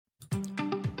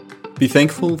Be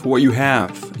thankful for what you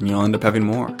have, and you'll end up having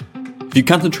more. If you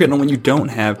concentrate on what you don't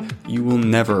have, you will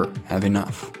never have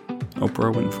enough.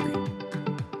 Oprah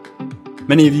Winfrey.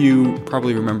 Many of you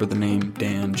probably remember the name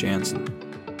Dan Jansen.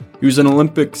 He was an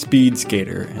Olympic speed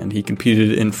skater, and he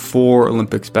competed in 4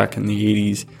 Olympics back in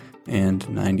the 80s and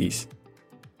 90s.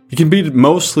 He competed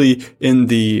mostly in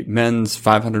the men's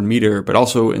 500 meter, but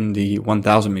also in the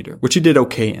 1,000 meter, which he did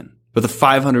okay in. But the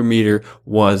 500 meter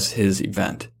was his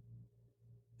event.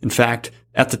 In fact,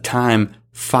 at the time,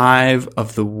 5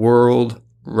 of the world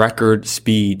record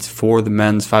speeds for the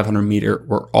men's 500 meter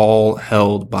were all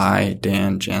held by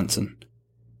Dan Jansen.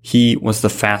 He was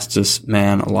the fastest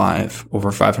man alive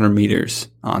over 500 meters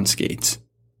on skates.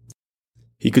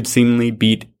 He could seemingly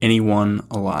beat anyone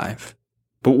alive.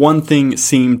 But one thing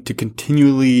seemed to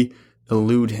continually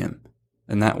elude him,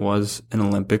 and that was an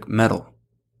Olympic medal.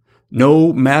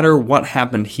 No matter what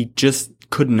happened, he just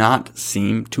could not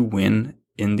seem to win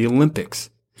in the Olympics.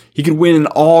 He could win in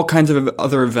all kinds of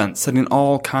other events, setting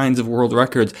all kinds of world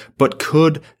records, but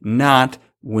could not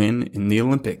win in the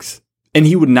Olympics. And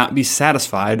he would not be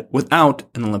satisfied without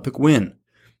an Olympic win.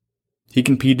 He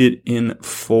competed in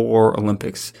 4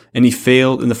 Olympics, and he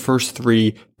failed in the first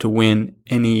 3 to win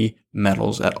any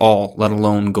medals at all, let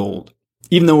alone gold.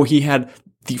 Even though he had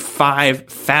the 5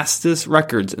 fastest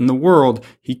records in the world,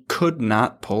 he could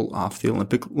not pull off the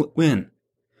Olympic win.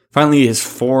 Finally, his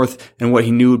 4th and what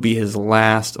he knew would be his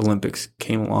last Olympics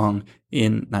came along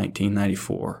in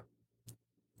 1994.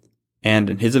 And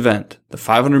in his event, the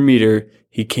 500 meter,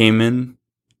 he came in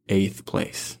 8th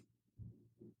place.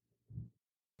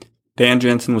 Dan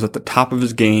Jansen was at the top of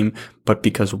his game, but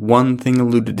because one thing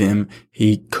eluded him,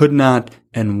 he could not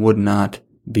and would not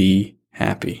be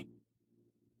happy.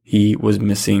 He was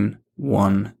missing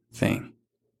one thing.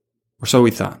 Or so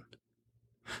we thought.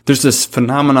 There's this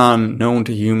phenomenon known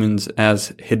to humans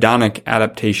as hedonic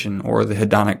adaptation, or the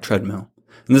hedonic treadmill.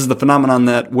 And this is the phenomenon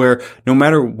that where no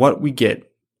matter what we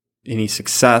get, any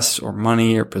success or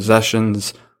money or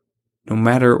possessions, no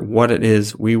matter what it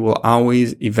is, we will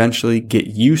always eventually get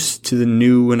used to the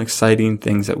new and exciting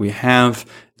things that we have,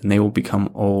 and they will become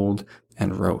old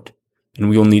and rote. And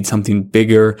we will need something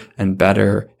bigger and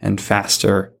better and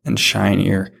faster and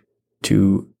shinier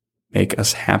to make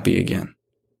us happy again.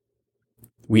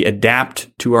 We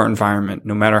adapt to our environment.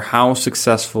 No matter how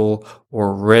successful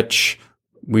or rich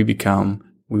we become,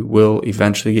 we will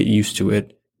eventually get used to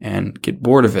it and get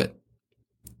bored of it.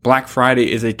 Black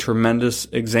Friday is a tremendous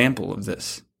example of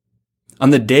this.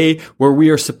 On the day where we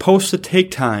are supposed to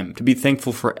take time to be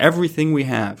thankful for everything we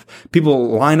have, people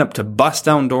line up to bust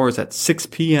down doors at 6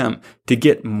 p.m. to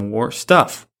get more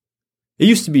stuff. It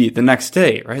used to be the next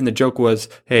day, right? And the joke was,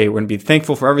 hey, we're going to be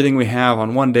thankful for everything we have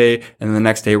on one day, and then the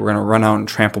next day we're going to run out and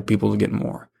trample people to get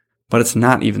more. But it's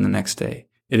not even the next day.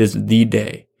 It is the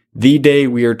day. The day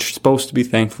we are supposed to be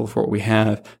thankful for what we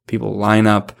have. People line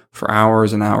up for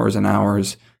hours and hours and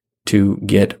hours to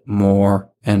get more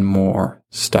and more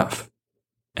stuff.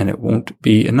 And it won't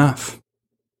be enough.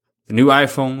 The new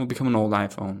iPhone will become an old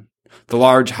iPhone. The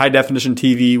large high-definition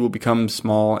TV will become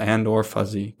small and or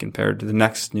fuzzy compared to the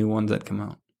next new ones that come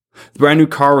out. The brand new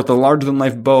car with the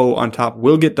larger-than-life bow on top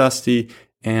will get dusty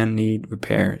and need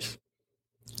repairs.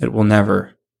 It will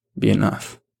never be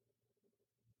enough.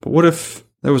 But what if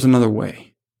there was another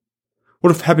way?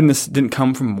 What if happiness didn't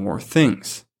come from more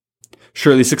things?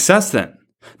 Surely success then.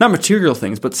 Not material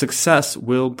things, but success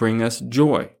will bring us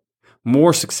joy.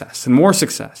 More success and more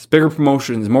success. Bigger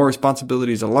promotions, more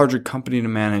responsibilities, a larger company to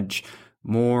manage.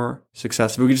 More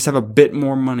success. If we could just have a bit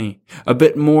more money, a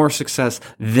bit more success,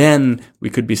 then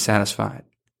we could be satisfied.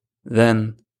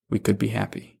 Then we could be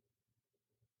happy.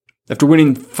 After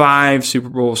winning 5 Super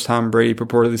Bowls, Tom Brady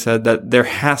purportedly said that there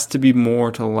has to be more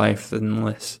to life than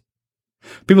this.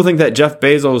 People think that Jeff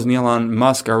Bezos and Elon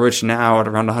Musk are rich now at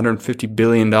around $150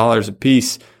 billion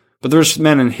apiece, but the richest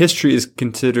man in history is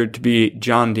considered to be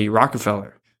John D.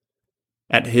 Rockefeller.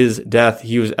 At his death,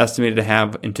 he was estimated to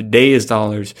have, in today's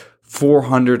dollars,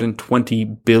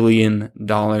 $420 billion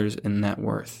in net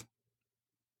worth.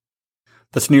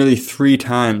 That's nearly 3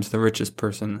 times the richest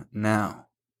person now.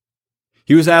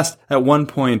 He was asked at one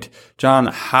point, John,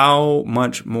 how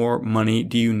much more money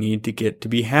do you need to get to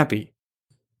be happy?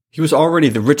 He was already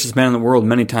the richest man in the world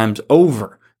many times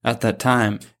over at that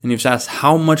time, and he was asked,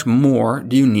 how much more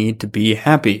do you need to be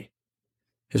happy?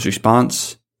 His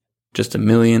response, just $1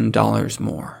 million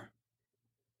more.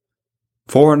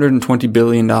 $420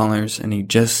 billion, and he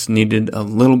just needed a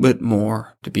little bit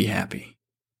more to be happy.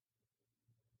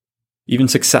 Even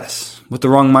success, with the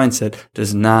wrong mindset,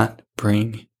 does not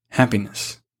bring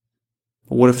happiness.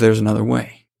 But what if there's another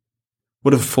way?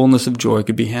 What if fullness of joy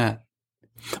could be had?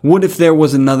 What if there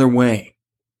was another way?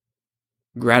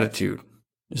 Gratitude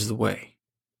is the way.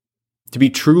 To be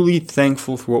truly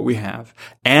thankful for what we have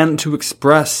and to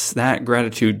express that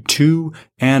gratitude to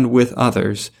and with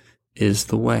others is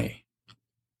the way.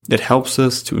 It helps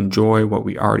us to enjoy what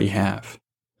we already have.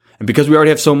 And because we already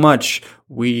have so much,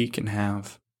 we can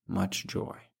have much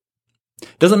joy.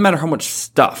 It doesn't matter how much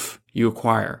stuff you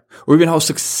acquire or even how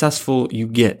successful you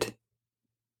get.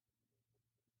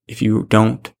 If you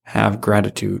don't have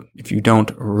gratitude, if you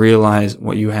don't realize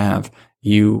what you have,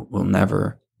 you will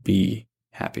never be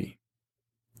happy.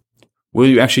 Will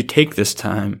you actually take this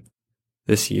time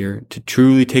this year to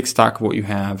truly take stock of what you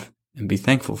have and be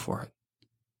thankful for it?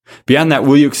 Beyond that,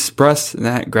 will you express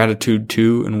that gratitude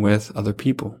to and with other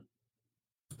people?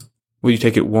 Will you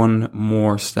take it one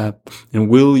more step? And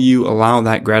will you allow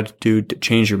that gratitude to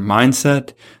change your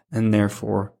mindset and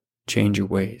therefore change your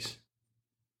ways?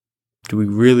 Do we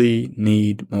really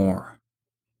need more?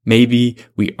 Maybe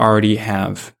we already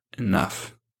have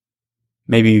enough.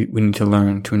 Maybe we need to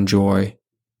learn to enjoy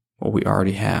what we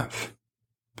already have.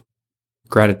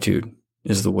 Gratitude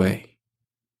is the way.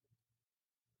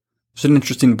 There's an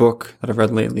interesting book that I've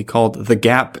read lately called The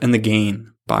Gap and the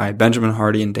Gain by Benjamin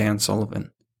Hardy and Dan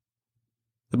Sullivan.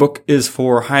 The book is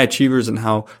for high achievers and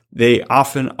how they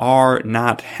often are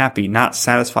not happy, not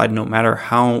satisfied, no matter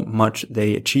how much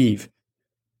they achieve.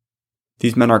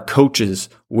 These men are coaches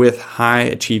with high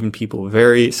achieving people,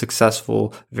 very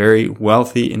successful, very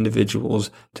wealthy individuals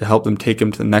to help them take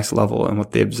them to the next level. And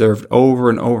what they observed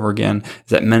over and over again is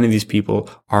that many of these people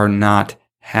are not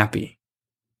happy.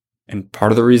 And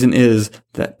part of the reason is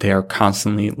that they are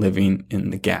constantly living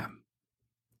in the gap.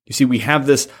 You see, we have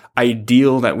this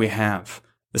ideal that we have,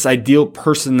 this ideal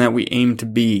person that we aim to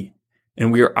be,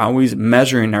 and we are always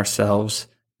measuring ourselves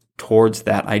towards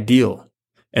that ideal.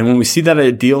 And when we see that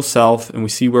ideal self and we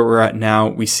see where we're at now,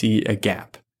 we see a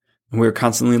gap. And we're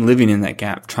constantly living in that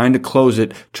gap, trying to close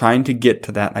it, trying to get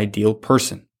to that ideal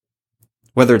person.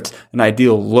 Whether it's an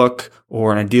ideal look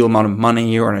or an ideal amount of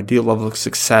money or an ideal level of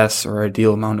success or an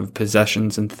ideal amount of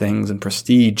possessions and things and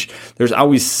prestige, there's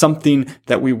always something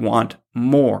that we want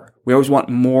more. We always want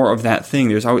more of that thing.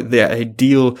 There's always, the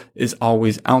ideal is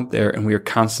always out there, and we are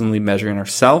constantly measuring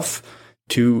ourselves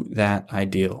to that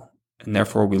ideal. And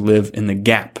therefore we live in the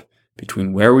gap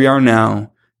between where we are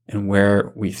now and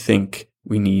where we think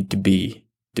we need to be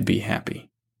happy.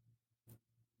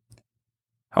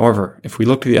 However, if we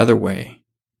look the other way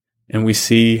and we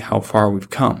see how far we've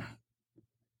come,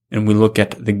 and we look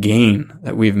at the gain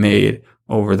that we've made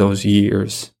over those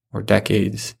years or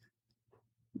decades,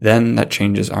 then that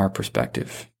changes our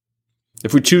perspective.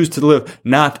 If we choose to live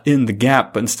not in the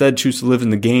gap, but instead choose to live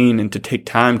in the gain and to take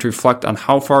time to reflect on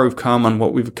how far we've come, on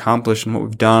what we've accomplished and what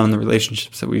we've done, and the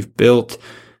relationships that we've built,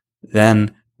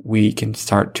 then we can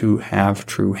start to have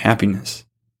true happiness.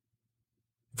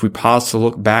 If we pause to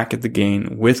look back at the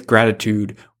gain with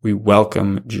gratitude, we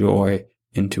welcome joy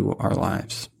into our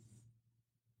lives.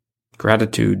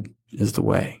 Gratitude is the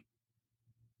way.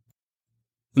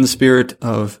 In the spirit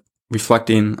of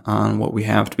reflecting on what we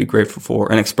have to be grateful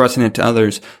for and expressing it to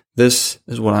others, this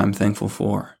is what I'm thankful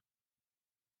for.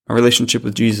 A relationship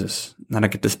with Jesus, that I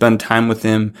get to spend time with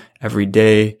Him every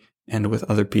day and with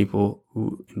other people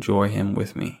who enjoy Him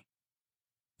with me.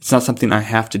 It's not something I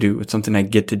have to do, it's something I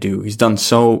get to do. He's done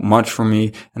so much for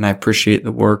me, and I appreciate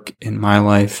the work in my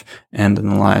life and in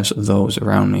the lives of those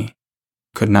around me.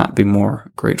 Could not be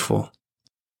more grateful.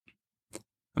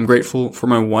 I'm grateful for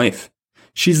my wife.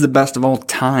 She's the best of all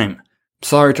time.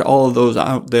 Sorry to all of those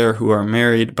out there who are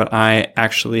married, but I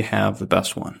actually have the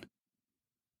best one.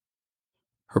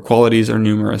 Her qualities are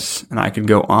numerous, and I could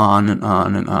go on and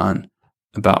on and on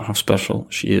about how special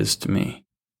she is to me.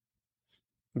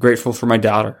 I'm grateful for my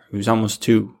daughter, who's almost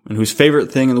 2, and whose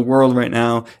favorite thing in the world right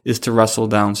now is to wrestle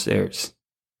downstairs.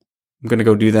 I'm going to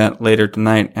go do that later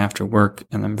tonight after work,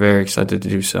 and I'm very excited to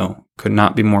do so. Could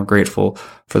not be more grateful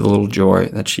for the little joy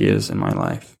that she is in my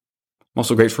life. I'm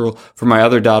also grateful for my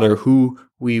other daughter, who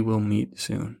we will meet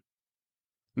soon.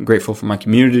 I'm grateful for my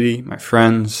community, my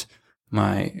friends,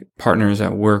 my partners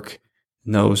at work,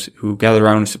 and those who gather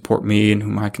around and support me and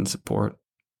whom I can support.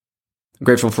 I'm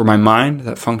grateful for my mind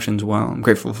that functions well. I'm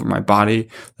grateful for my body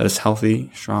that is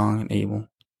healthy, strong, and able.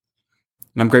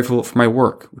 And I'm grateful for my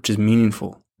work, which is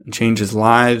meaningful and changes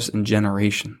lives and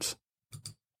generations.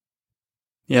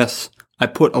 Yes, I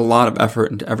put a lot of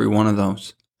effort into every one of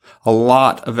those. A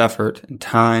lot of effort and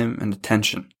time and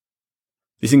attention.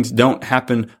 These things don't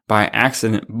happen by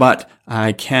accident, but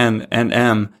I can and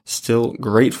am still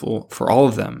grateful for all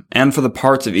of them and for the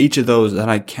parts of each of those that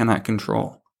I cannot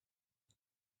control.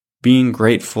 Being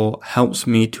grateful helps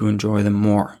me to enjoy them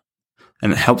more.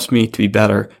 and it helps me to be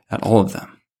better at all of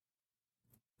them.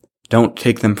 Don't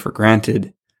take them for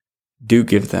granted. Do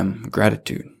give them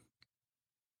gratitude.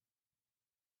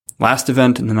 Last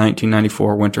event in the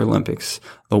 1994 Winter Olympics,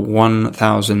 the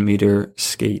 1,000 meter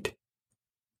skate.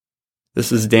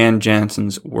 This is Dan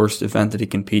Jansen's worst event that he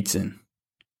competes in.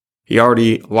 He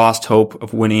already lost hope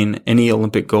of winning any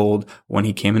Olympic gold when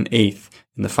he came in 8th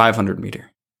in the 500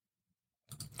 meter.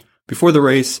 Before the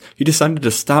race, he decided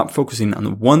to stop focusing on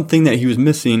the one thing that he was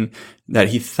missing that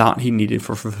he thought he needed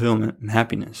for fulfillment and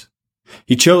happiness.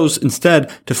 He chose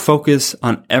instead to focus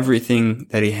on everything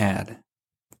that he had.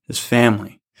 His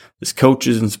family, his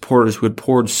coaches and supporters who had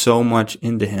poured so much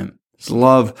into him, his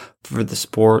love for the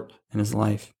sport and his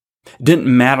life. It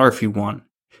didn't matter if he won.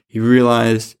 He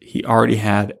realized he already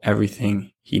had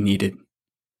everything he needed,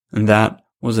 and that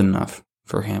was enough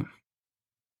for him.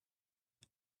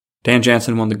 Dan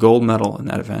Jansen won the gold medal in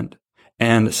that event,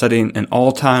 and setting an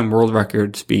all-time world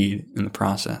record speed in the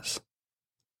process.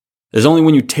 It is only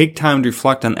when you take time to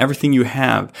reflect on everything you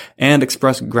have and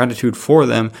express gratitude for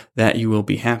them that you will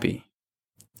be happy.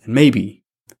 And maybe,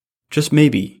 just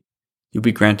maybe, you'll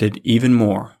be granted even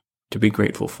more to be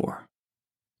grateful for.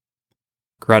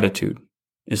 Gratitude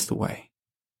is the way.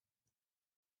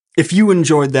 If you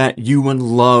enjoyed that, you would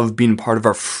love being part of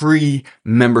our free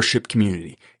membership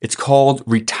community. It's called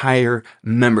Retire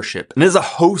Membership, and it has a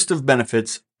host of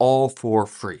benefits all for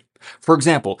free. For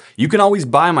example, you can always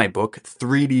buy my book,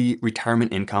 3D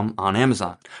Retirement Income, on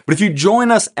Amazon. But if you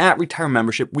join us at Retire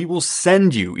Membership, we will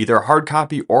send you either a hard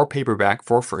copy or paperback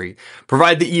for free,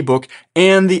 provide the ebook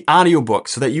and the audiobook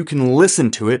so that you can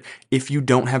listen to it if you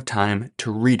don't have time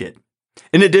to read it.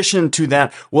 In addition to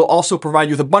that, we'll also provide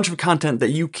you with a bunch of content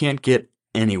that you can't get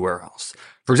anywhere else.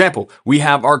 For example, we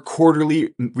have our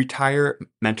quarterly Retire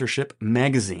Mentorship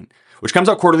magazine, which comes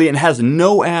out quarterly and has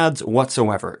no ads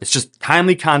whatsoever. It's just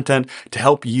timely content to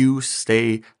help you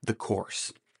stay the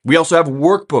course. We also have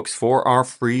workbooks for our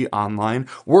free online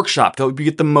workshop to help you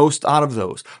get the most out of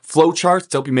those, flowcharts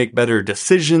to help you make better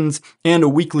decisions, and a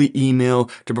weekly email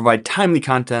to provide timely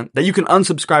content that you can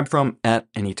unsubscribe from at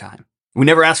any time. We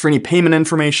never ask for any payment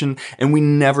information, and we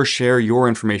never share your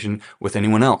information with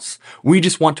anyone else. We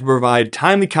just want to provide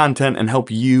timely content and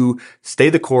help you stay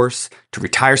the course to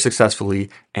retire successfully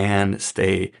and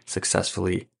stay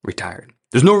successfully retired.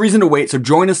 There's no reason to wait, so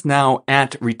join us now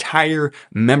at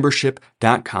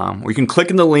retiremembership.com, where you can click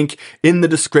in the link in the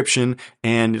description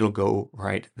and it'll go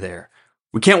right there.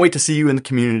 We can't wait to see you in the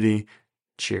community.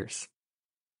 Cheers.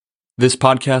 This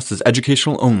podcast is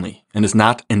educational only and is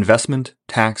not investment,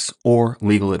 tax, or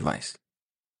legal advice.